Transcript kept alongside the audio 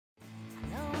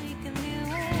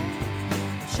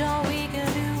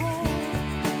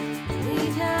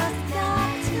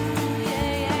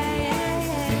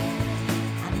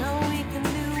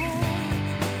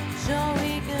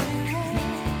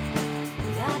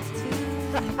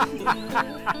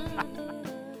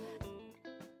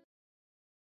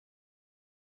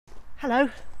Hello.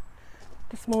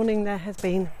 This morning there has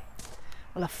been,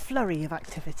 well, a flurry of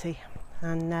activity,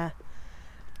 and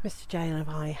Mr. J and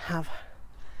I have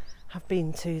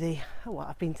been to the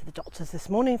I've been to the doctors this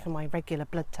morning for my regular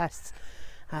blood tests.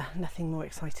 Nothing more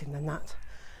exciting than that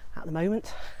at the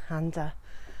moment, and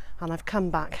I've come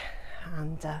back,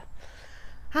 and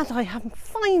I have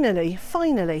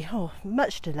finally, oh,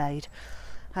 much delayed,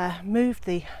 moved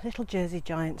the little Jersey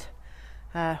Giant,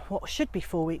 what should be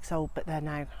 4 weeks old, but they're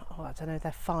now, I don't know,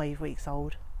 they're 5 weeks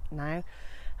old now.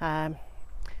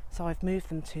 So I've moved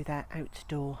them to their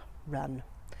outdoor run,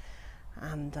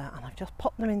 and I've just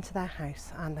popped them into their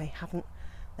house, and they haven't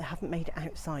made it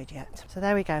outside yet. So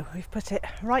there we go. We've put it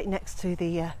right next to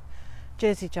the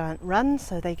Jersey Giant run,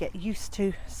 so they get used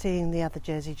to seeing the other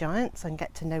Jersey Giants and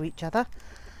get to know each other.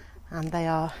 And they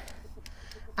are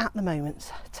at the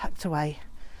moment tucked away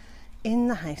in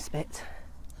the house bit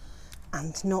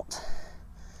and not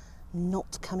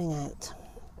coming out.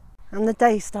 And the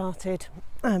day started,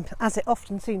 as it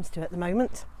often seems to at the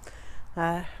moment,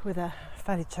 with a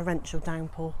fairly torrential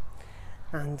downpour,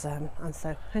 and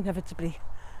so inevitably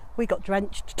we got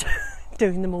drenched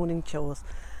doing the morning chores.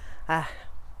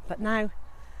 But now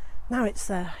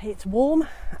it's warm,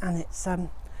 and it's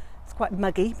quite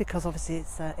muggy because obviously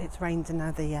it's rained and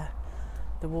now the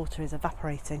water is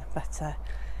evaporating. But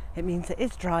it means it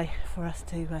is dry for us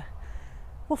to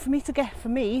for me to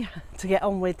get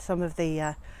on with some of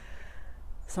the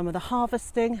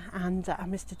harvesting, and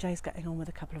Mr. J's getting on with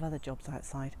a couple of other jobs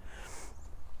outside.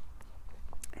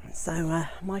 So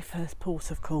my first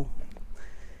port of call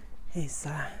is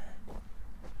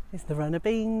the run of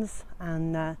beans,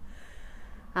 and then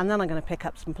I'm going to pick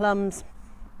up some plums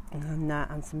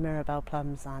and some Mirabelle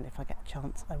plums, and if I get a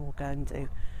chance I will go and do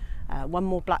one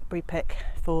more blackberry pick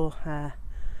for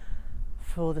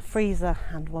the freezer,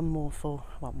 and one more for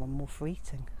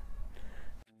eating.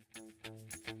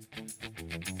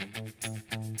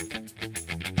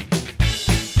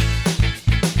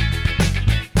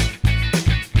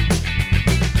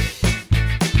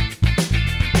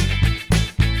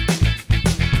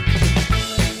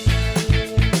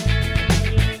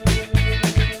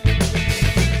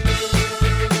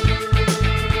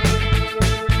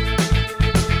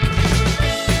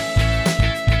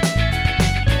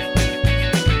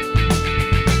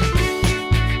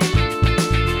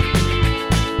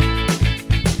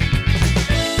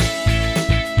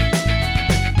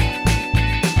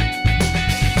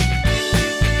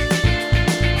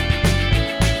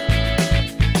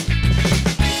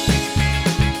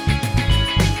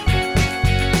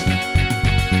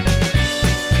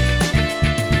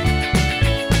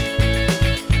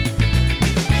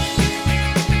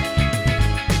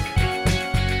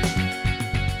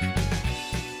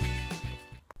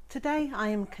 Today I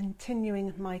am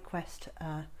continuing my quest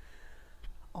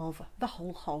of the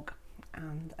whole hog,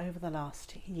 and over the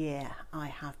last year I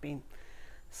have been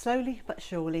slowly but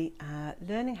surely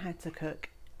learning how to cook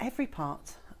every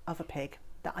part of a pig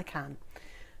that I can,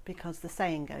 because the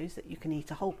saying goes that you can eat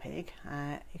a whole pig,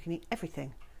 you can eat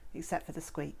everything except for the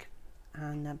squeak,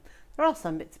 and there are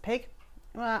some bits of pig,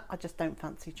 well, I just don't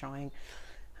fancy trying,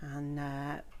 and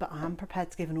but I am prepared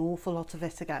to give an awful lot of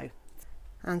it a go.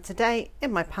 And today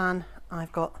in my pan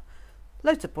I've got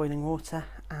loads of boiling water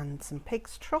and some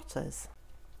pig's trotters.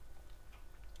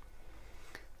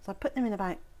 So I put them in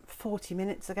about 40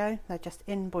 minutes ago. They're just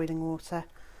in boiling water,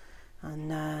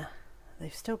 and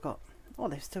they've still got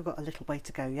a little way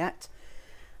to go yet.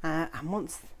 And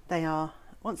once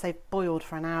they've boiled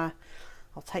for an hour,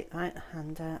 I'll take them out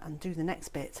and do the next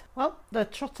bit. Well, the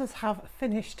trotters have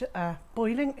finished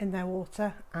boiling in their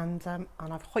water, and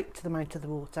I've hoiked them out of the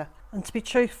water. And to be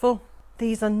truthful,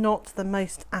 these are not the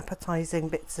most appetising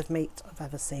bits of meat I've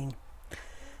ever seen.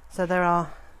 So there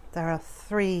are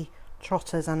 3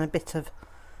 trotters and a bit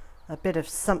of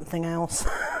something else.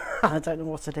 I don't know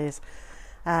what it is.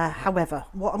 However,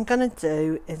 what I'm going to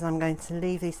do is I'm going to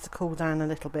leave these to cool down a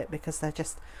little bit, because they're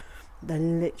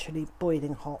literally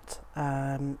boiling hot,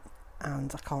 and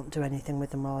I can't do anything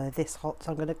with them while they're this hot.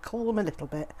 So I'm going to cool them a little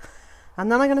bit,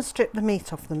 and then I'm going to strip the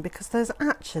meat off them, because there's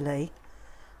actually,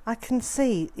 I can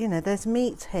see, you know, there's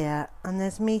meat here and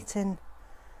there's meat in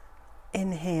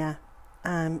here,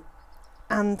 and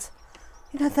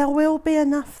you know, there will be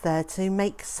enough there to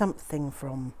make something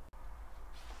from.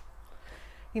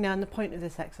 You know, and the point of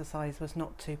this exercise was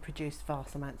not to produce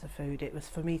vast amounts of food. It was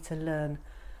for me to learn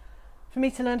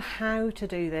how to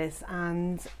do this,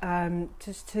 and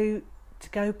just to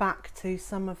go back to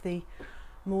some of the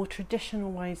more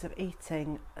traditional ways of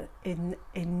eating in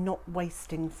not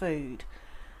wasting food.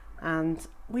 and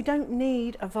we don't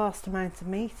need a vast amount of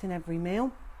meat in every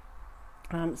meal.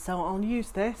 So I'll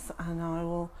use this and I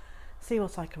will see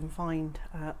what I can find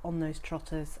on those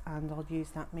trotters, and I'll use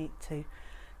that meat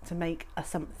to make a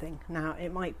something. Now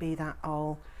it might be that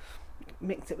I'll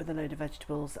mix it with a load of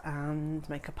vegetables and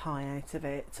make a pie out of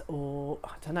it, or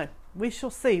I don't know, we shall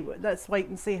see. Let's wait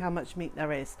and see how much meat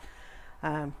there is,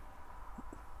 but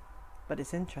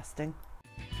it's interesting.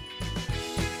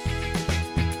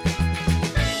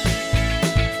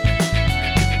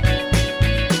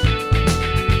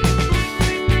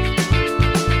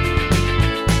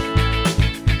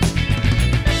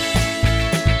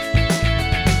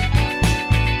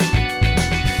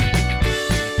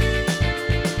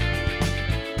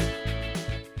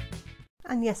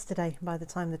 And yesterday, by the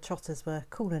time the trotters were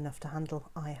cool enough to handle,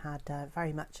 I had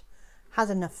very much had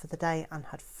enough for the day and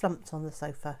had flumped on the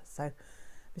sofa. So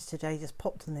Mr. J just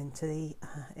popped them into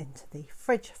the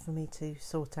fridge for me to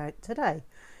sort out today.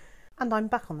 And I'm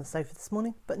back on the sofa this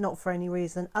morning, but not for any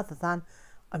reason other than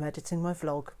I'm editing my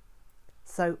vlog.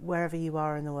 So wherever you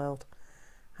are in the world,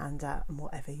 and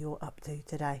whatever you're up to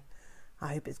today,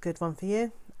 I hope it's a good one for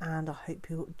you, and I hope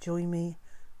you'll join me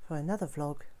for another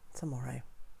vlog tomorrow.